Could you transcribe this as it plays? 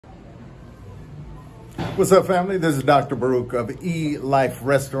What's up, family? This is Dr. Baruch of E-Life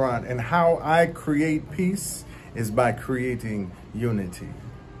Restaurant, and how I create peace is by creating unity.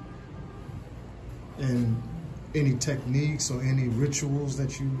 And any techniques or any rituals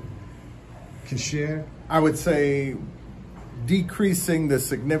that you can share? I would say decreasing the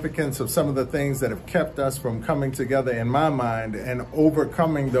significance of some of the things that have kept us from coming together in my mind, and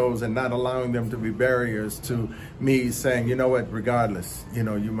overcoming those and not allowing them to be barriers to me saying, you know what, regardless, you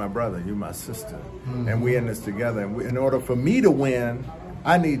know, you my brother, you my sister, and we in this together. And in order for me to win,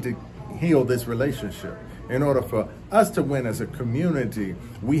 I need to heal this relationship. In order for us to win as a community,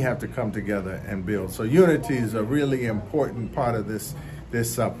 we have to come together and build. So unity is a really important part of this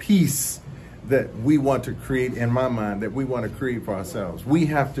peace that we want to create, in my mind, that we want to create for ourselves. We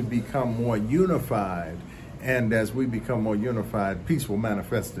have to become more unified, and as we become more unified, peace will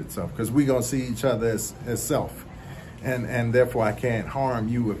manifest itself, because we're going to see each other as self. And therefore, I can't harm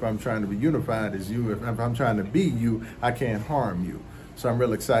you if I'm trying to be unified as you. If I'm trying to be you, I can't harm you. So I'm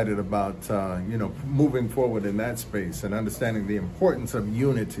real excited about, you know, moving forward in that space and understanding the importance of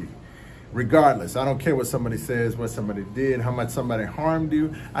unity. Regardless, I don't care what somebody says, what somebody did, how much somebody harmed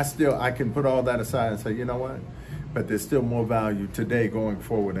you. I can put all that aside and say, you know what? But there's still more value today going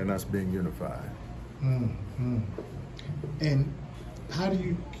forward in us being unified. And how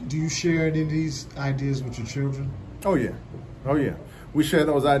do you share any of these ideas with your children? Oh yeah, oh yeah. We share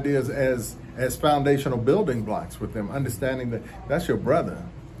those ideas as foundational building blocks with them, understanding that that's your brother.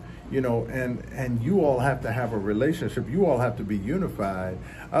 You know, and you all have to have a relationship. You all have to be unified.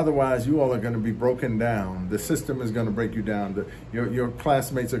 Otherwise, you all are going to be broken down. The system is going to break you down. Your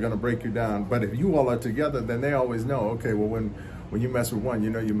classmates are going to break you down. But if you all are together, then they always know, okay, well, when you mess with one, you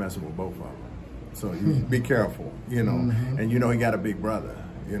know you're messing with both of them. So you be careful, you know, and you know he got a big brother,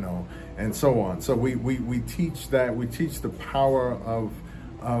 you know, and so on. So we teach that. We teach the power of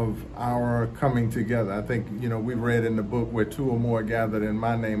our coming together. I think, you know, we read in the book, where two or more are gathered in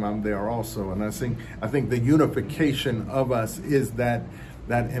my name, I'm there also. And I think the unification of us is that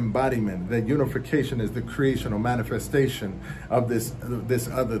embodiment. That unification is the creation or manifestation of this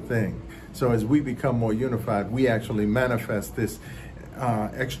other thing. So as we become more unified, we actually manifest this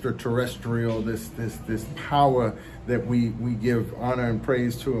extraterrestrial, this power that we give honor and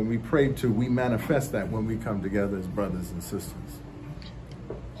praise to, and we pray to. We manifest that when we come together as brothers and sisters.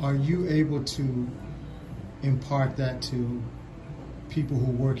 Are you able to impart that to people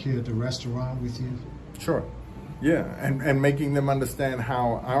who work here at the restaurant with you? Sure. Yeah, and making them understand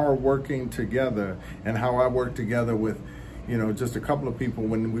how our working together and how I work together with, you know, just a couple of people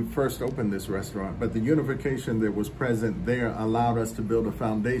when we first opened this restaurant. But the unification that was present there allowed us to build a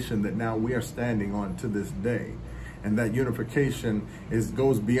foundation that now we are standing on to this day. And that unification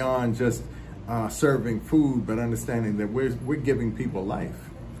goes beyond just serving food, but understanding that we're giving people life.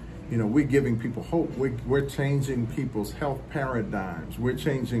 You know, we're giving people hope. We're changing people's health paradigms. We're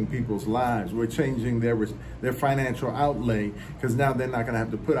changing people's lives. We're changing their financial outlay, because now they're not going to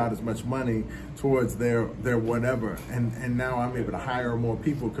have to put out as much money towards their whatever. And now I'm able to hire more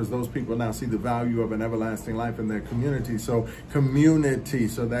people, because those people now see the value of an everlasting life in their community. So community,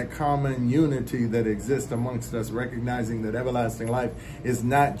 so that common unity that exists amongst us, recognizing that everlasting life is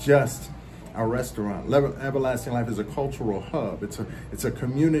not just a restaurant. Everlasting Life is a cultural hub. It's a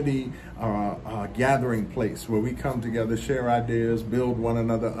community gathering place where we come together, share ideas, build one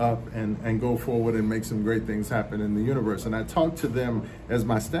another up, and go forward and make some great things happen in the universe. And I talk to them as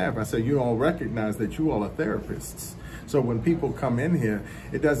my staff. I say, you all recognize that you all are therapists. So when people come in here,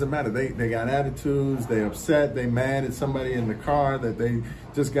 it doesn't matter. They got attitudes, they upset, they mad at somebody in the car that they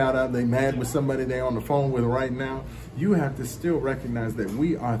just got up, they mad with somebody they're on the phone with right now. You have to still recognize that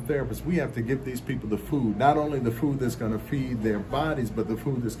we are therapists. We have to give these people the food, not only the food that's going to feed their bodies, but the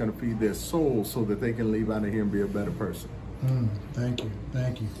food that's going to feed their souls, so that they can leave out of here and be a better person. Thank you,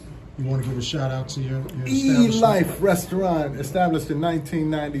 thank you. You want to give a shout out to your E-Life Restaurant, established in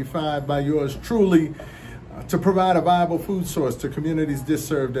 1995 by yours truly, to provide a viable food source to communities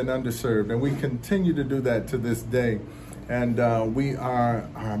disserved and underserved. And we continue to do that to this day. And we are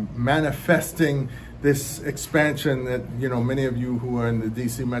manifesting this expansion that, you know, many of you who are in the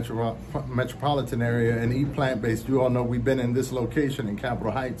DC metropolitan area and eat plant-based, you all know we've been in this location in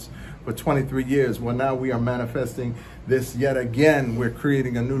Capitol Heights for 23 years. Well, now we are manifesting this yet again. We're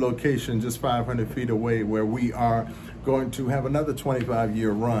creating a new location just 500 feet away, where we are going to have another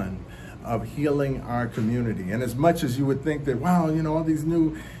 25-year run of healing our community. And as much as you would think that, wow, you know, all these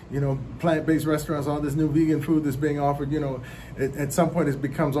new, you know, plant-based restaurants, all this new vegan food that's being offered, you know, at some point it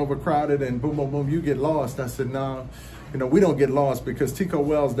becomes overcrowded and boom, boom, boom, you get lost. I said, no, you know, we don't get lost because Tico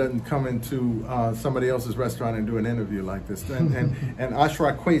Wells doesn't come into somebody else's restaurant and do an interview like this. And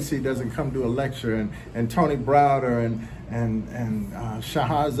Ashra Kwesi doesn't come do a lecture, and Tony Browder and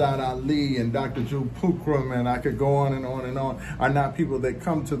Shahrazad Ali and Dr. Jude Pukram, and I could go on and on and on, are not people that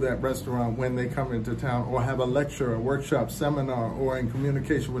come to that restaurant when they come into town or have a lecture, a workshop, seminar, or in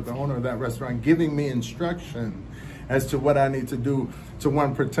communication with the owner of that restaurant, giving me instruction as to what I need to do to,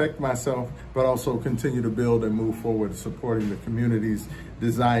 one, protect myself, but also continue to build and move forward, supporting the community's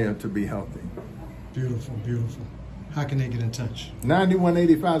desire to be healthy. Beautiful, beautiful. How can they get in touch?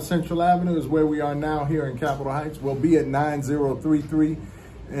 9185 Central Avenue is where we are now here in Capitol Heights. We'll be at 9033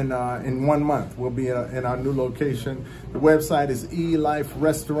 in 1 month. We'll be in our new location. The website is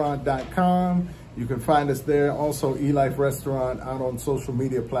eliferestaurant.com. You can find us there. Also, eLife Restaurant out on social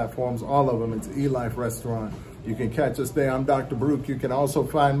media platforms, all of them. It's eLife Restaurant. You can catch us there. I'm Dr. Baruch. You can also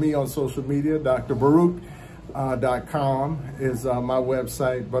find me on social media. drbaruch.com is my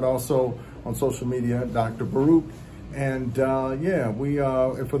website, but also on social media, Dr. Baruch. And yeah,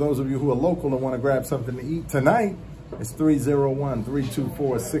 for those of you who are local and want to grab something to eat tonight, it's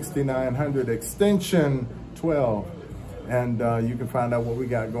 301-324-6900, extension 12. And you can find out what we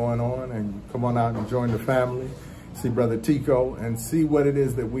got going on and come on out and join the family, see Brother Tico, and see what it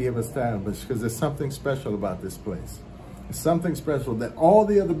is that we have established, because there's something special about this place. It's something special that all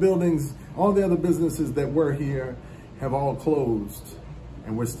the other buildings, all the other businesses that were here have all closed,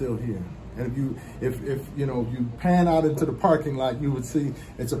 and we're still here. And if you pan out into the parking lot, you would see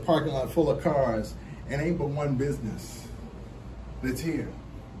it's a parking lot full of cars, and ain't but one business that's here.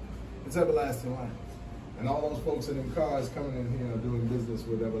 It's Everlasting Life. And all those folks in them cars coming in here are doing business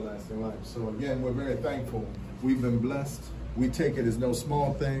with Everlasting Life. So again, we're very thankful. We've been blessed. We take it as no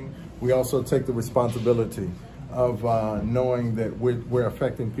small thing. We also take the responsibility of knowing that we're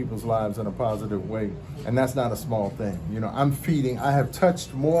affecting people's lives in a positive way. And that's not a small thing. You know, I have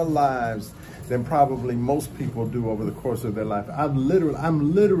touched more lives than probably most people do over the course of their life. I'm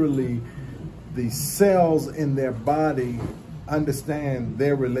literally the cells in their body understand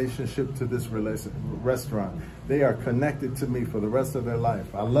their relationship to this restaurant. They are connected to me for the rest of their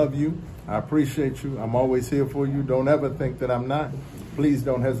life. I love you. I appreciate you. I'm always here for you. Don't ever think that I'm not. Please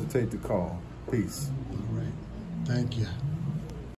don't hesitate to call. Peace. All right. Thank you.